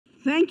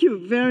Thank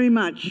you very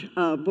much,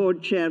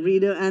 Board Chair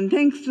Reader, and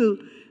thanks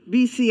to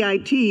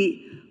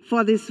BCIT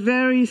for this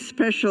very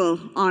special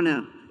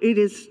honor. It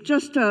is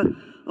just a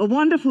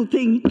wonderful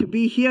thing to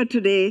be here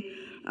today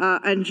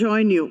and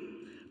join you.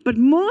 But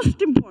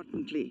most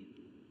importantly,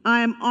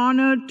 I am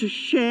honored to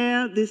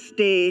share this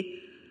day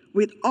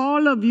with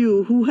all of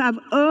you who have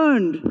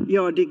earned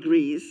your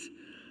degrees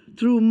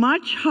through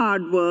much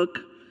hard work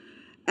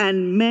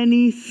and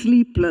many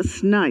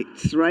sleepless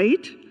nights,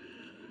 right?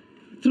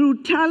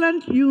 Through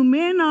talent you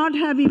may not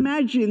have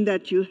imagined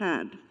that you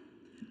had.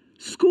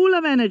 School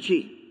of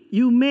Energy,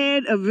 you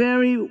made a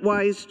very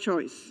wise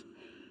choice.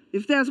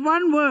 If there's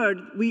one word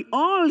we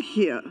all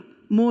hear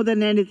more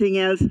than anything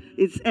else,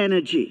 it's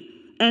energy.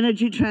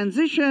 Energy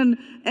transition,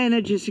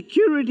 energy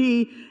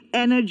security,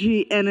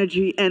 energy,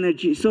 energy,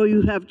 energy. So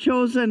you have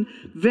chosen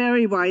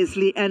very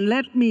wisely, and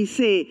let me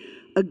say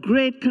a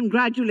great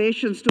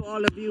congratulations to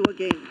all of you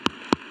again.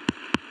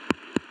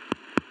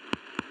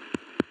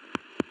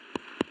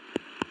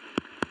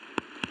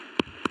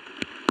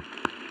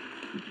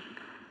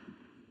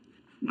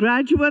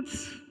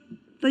 Graduates,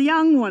 the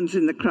young ones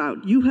in the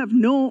crowd, you have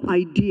no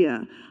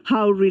idea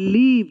how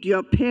relieved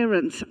your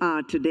parents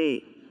are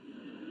today.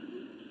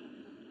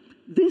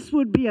 This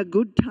would be a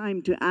good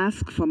time to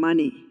ask for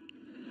money.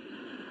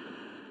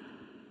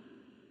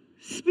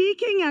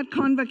 Speaking at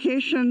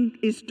Convocation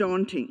is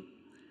daunting.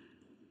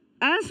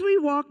 As we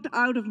walked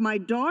out of my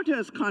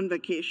daughter's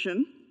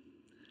Convocation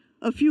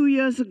a few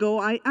years ago,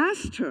 I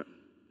asked her,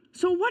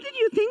 "So what did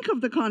you think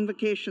of the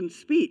Convocation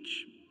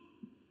speech?"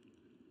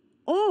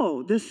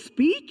 "Oh, the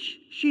speech?"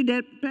 she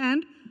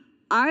deadpanned.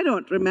 "I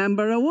don't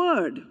remember a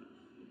word."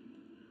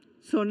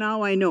 So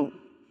now I know.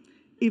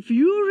 If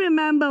you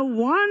remember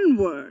one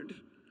word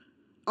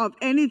of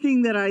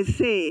anything that I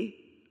say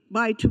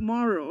by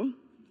tomorrow,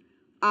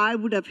 I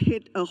would have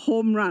hit a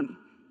home run.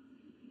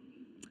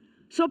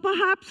 So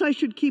perhaps I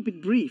should keep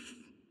it brief.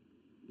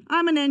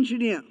 I'm an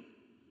engineer.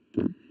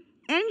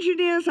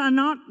 Engineers are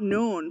not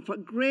known for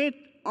great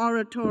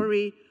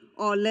oratory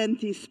or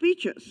lengthy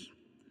speeches.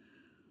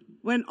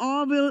 When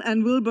Orville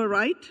and Wilbur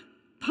Wright,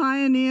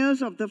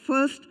 pioneers of the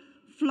first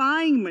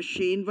flying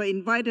machine, were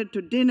invited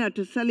to dinner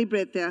to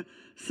celebrate their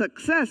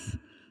success,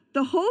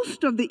 the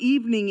host of the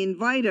evening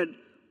invited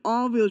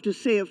Orville to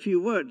say a few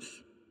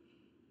words.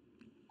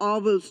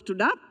 Orville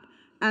stood up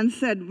and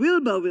said,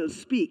 "Wilbur will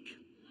speak."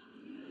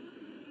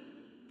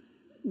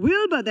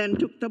 Wilbur then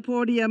took the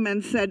podium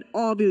and said,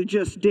 "Orville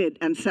just did,"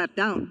 and sat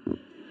down.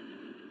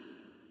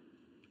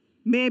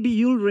 Maybe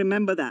you'll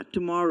remember that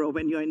tomorrow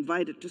when you're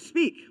invited to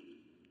speak.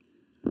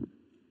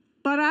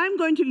 But I'm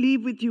going to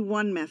leave with you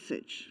one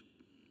message.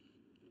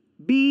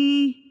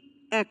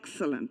 Be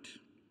excellent.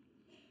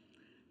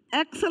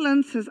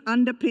 Excellence has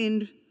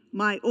underpinned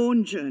my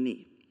own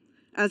journey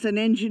as an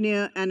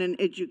engineer and an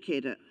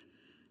educator.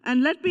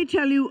 And let me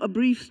tell you a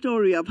brief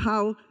story of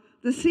how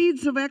the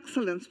seeds of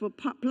excellence were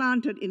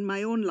planted in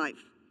my own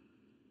life.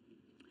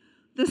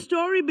 The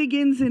story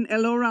begins in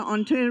Elora,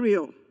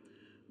 Ontario,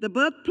 the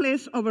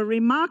birthplace of a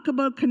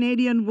remarkable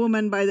Canadian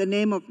woman by the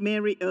name of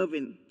Mary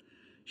Irvin.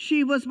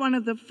 She was one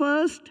of the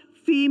first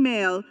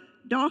female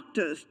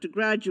doctors to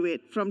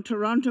graduate from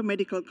Toronto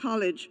Medical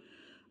College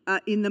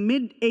in the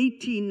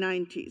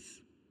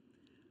mid-1890s.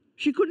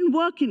 She couldn't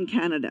work in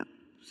Canada,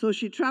 so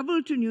she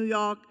traveled to New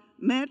York,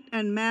 met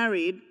and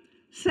married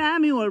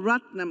Samuel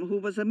Ratnam, who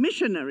was a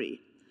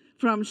missionary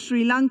from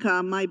Sri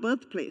Lanka, my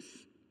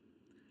birthplace.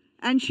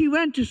 And she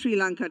went to Sri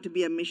Lanka to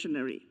be a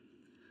missionary.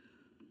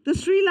 The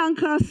Sri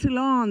Lanka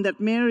Ceylon that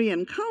Mary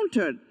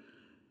encountered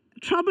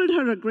troubled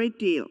her a great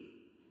deal.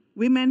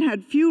 Women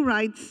had few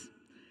rights,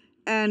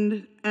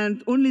 and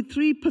only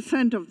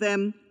 3% of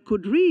them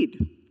could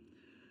read.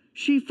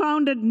 She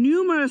founded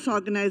numerous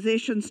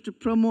organizations to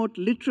promote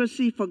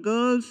literacy for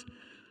girls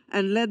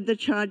and led the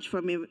charge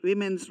for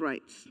women's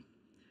rights.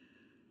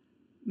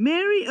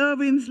 Mary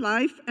Irvin's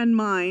life and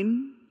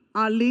mine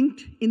are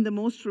linked in the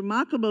most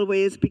remarkable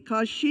ways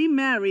because she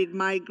married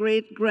my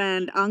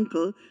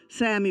great-grand-uncle,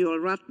 Samuel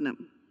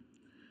Ratnam.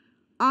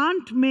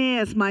 Aunt May,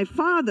 as my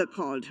father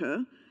called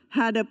her,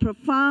 had a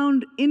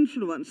profound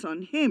influence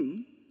on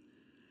him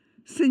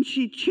since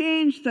she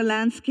changed the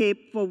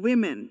landscape for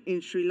women in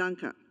Sri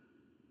Lanka.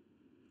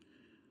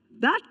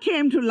 That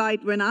came to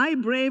light when I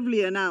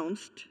bravely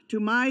announced to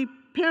my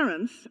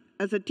parents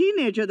as a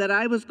teenager that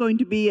I was going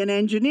to be an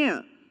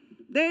engineer.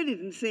 They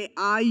didn't say,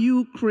 "Are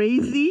you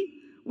crazy?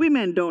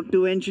 Women don't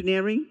do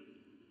engineering."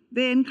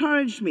 They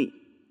encouraged me.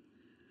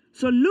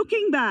 So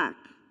looking back,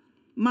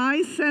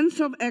 my sense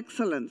of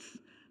excellence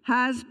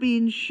has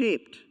been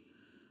shaped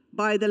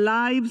by the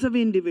lives of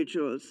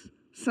individuals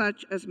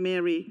such as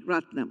Mary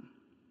Ratnam.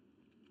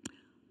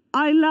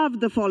 I love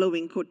the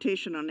following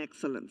quotation on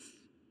excellence.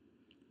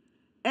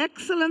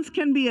 "Excellence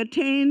can be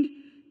attained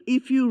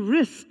if you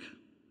risk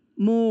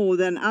more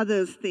than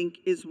others think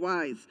is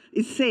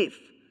safe,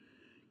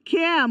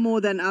 care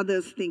more than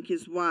others think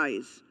is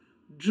wise,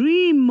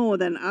 dream more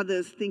than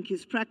others think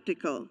is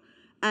practical,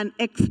 and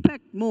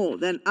expect more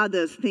than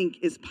others think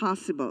is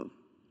possible."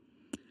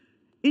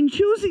 In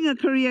choosing a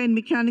career in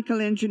mechanical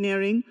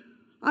engineering,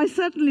 I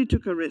certainly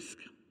took a risk.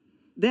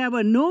 There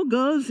were no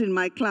girls in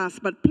my class,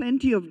 but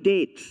plenty of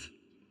dates.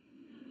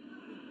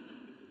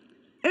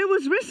 It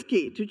was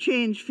risky to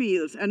change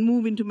fields and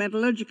move into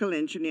metallurgical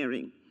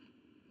engineering,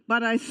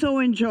 but I so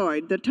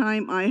enjoyed the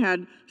time I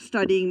had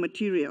studying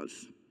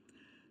materials.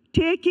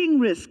 Taking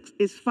risks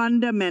is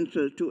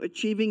fundamental to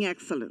achieving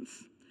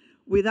excellence.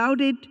 Without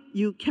it,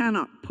 you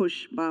cannot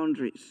push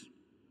boundaries.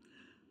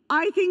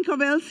 I think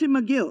of Elsie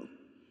McGill,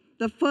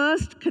 the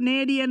first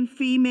Canadian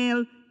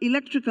female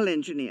electrical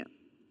engineer.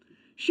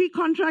 She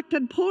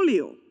contracted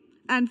polio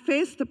and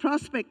faced the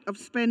prospect of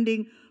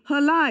spending her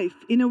life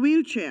in a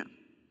wheelchair.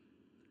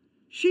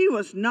 She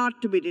was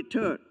not to be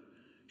deterred.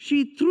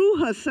 She threw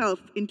herself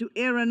into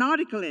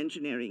aeronautical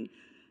engineering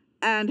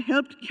and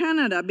helped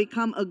Canada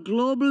become a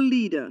global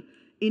leader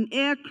in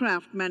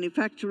aircraft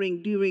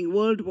manufacturing during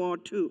World War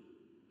II.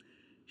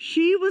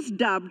 She was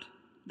dubbed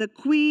the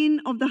Queen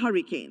of the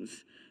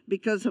Hurricanes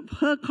because of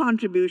her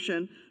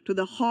contribution to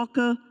the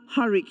Hawker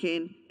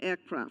Hurricane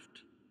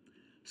aircraft.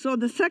 So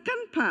the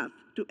second path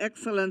to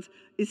excellence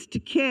is to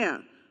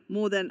care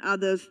more than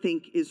others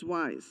think is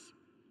wise.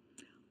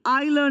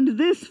 I learned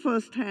this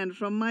firsthand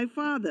from my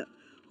father,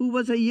 who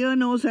was a ear,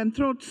 nose, and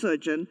throat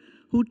surgeon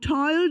who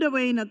toiled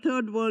away in a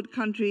third world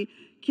country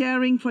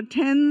caring for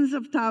tens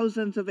of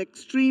thousands of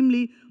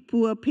extremely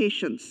poor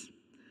patients.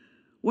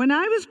 When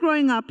I was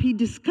growing up, he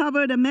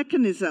discovered a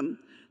mechanism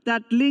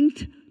that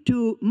linked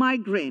to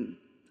migraine,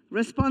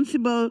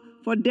 responsible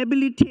for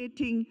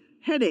debilitating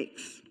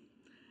headaches,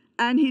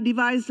 and he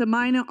devised a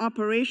minor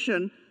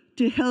operation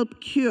to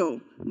help cure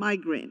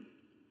migraine.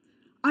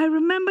 I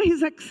remember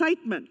his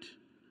excitement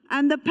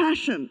and the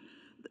passion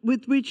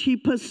with which he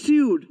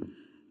pursued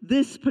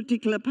this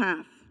particular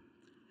path.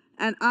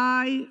 And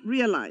I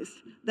realized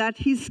that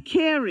his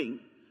caring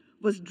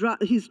was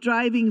his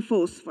driving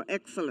force for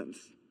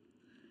excellence.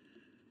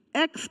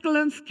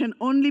 Excellence can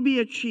only be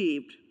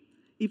achieved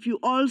if you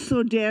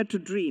also dare to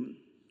dream,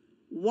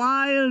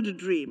 wild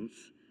dreams.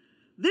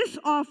 This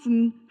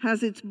often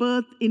has its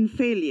birth in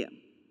failure.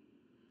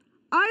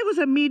 I was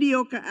a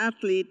mediocre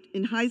athlete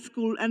in high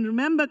school and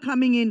remember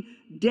coming in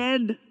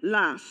dead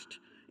last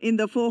in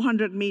the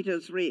 400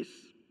 meters race.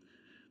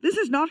 This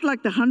is not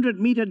like the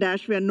 100-meter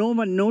dash where no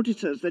one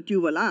notices that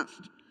you were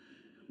last.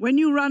 When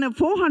you run a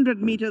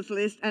 400 meters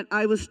race, and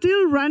I was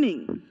still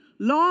running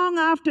long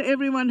after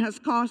everyone has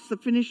crossed the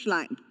finish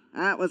line.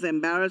 That was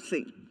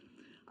embarrassing.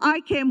 I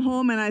came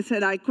home and I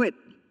said, I quit.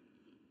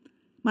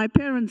 My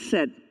parents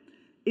said,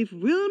 if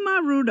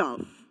Wilma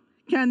Rudolph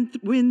can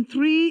win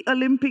 3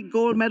 Olympic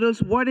gold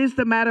medals, what is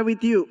the matter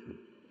with you?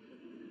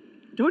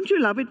 Don't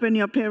you love it when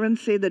your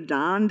parents say the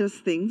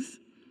darndest things?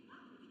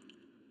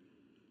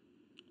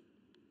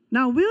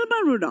 Now,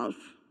 Wilma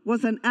Rudolph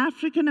was an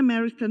African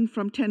American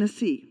from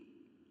Tennessee.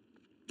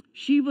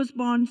 She was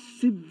born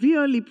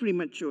severely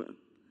premature.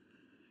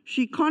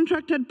 She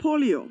contracted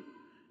polio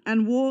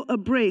and wore a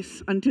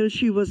brace until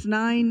she was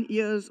 9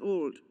 years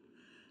old.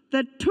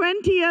 The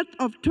 20th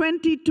of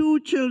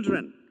 22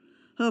 children.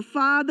 Her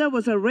father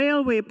was a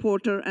railway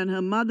porter and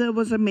her mother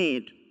was a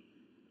maid.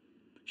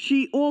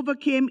 She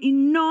overcame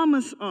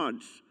enormous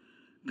odds,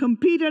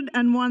 competed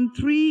and won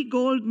 3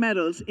 gold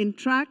medals in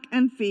track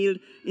and field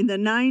in the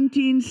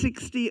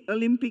 1960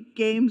 Olympic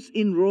Games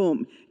in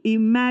Rome.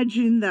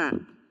 Imagine that.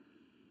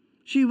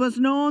 She was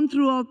known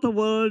throughout the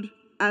world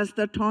as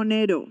the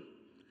tornado,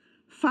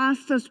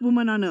 fastest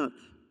woman on earth.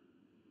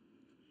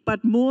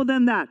 But more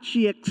than that,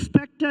 she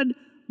expected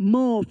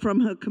more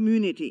from her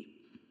community.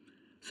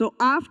 So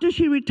after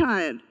she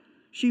retired,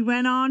 she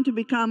went on to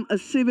become a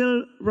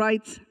civil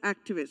rights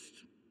activist.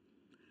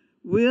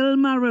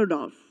 Wilma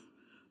Rudolph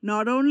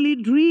not only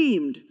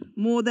dreamed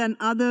more than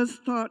others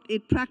thought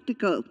it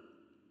practical,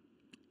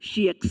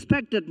 she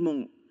expected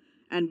more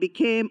and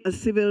became a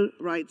civil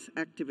rights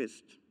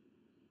activist.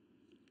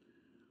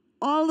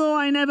 Although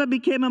I never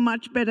became a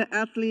much better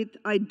athlete,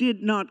 I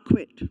did not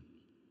quit.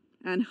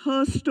 And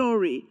her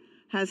story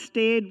has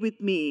stayed with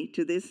me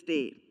to this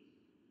day.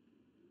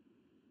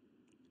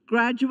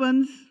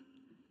 Graduates,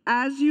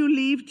 as you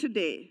leave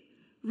today,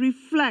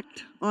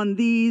 reflect on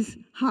these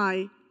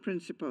high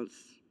principles.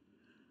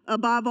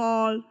 Above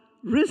all,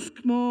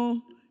 risk more,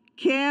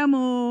 care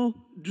more,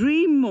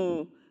 dream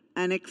more,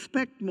 and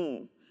expect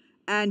more,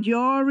 and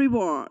your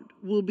reward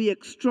will be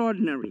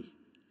extraordinary.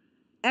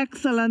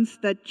 Excellence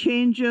that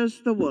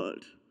changes the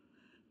world.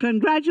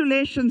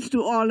 Congratulations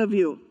to all of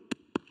you.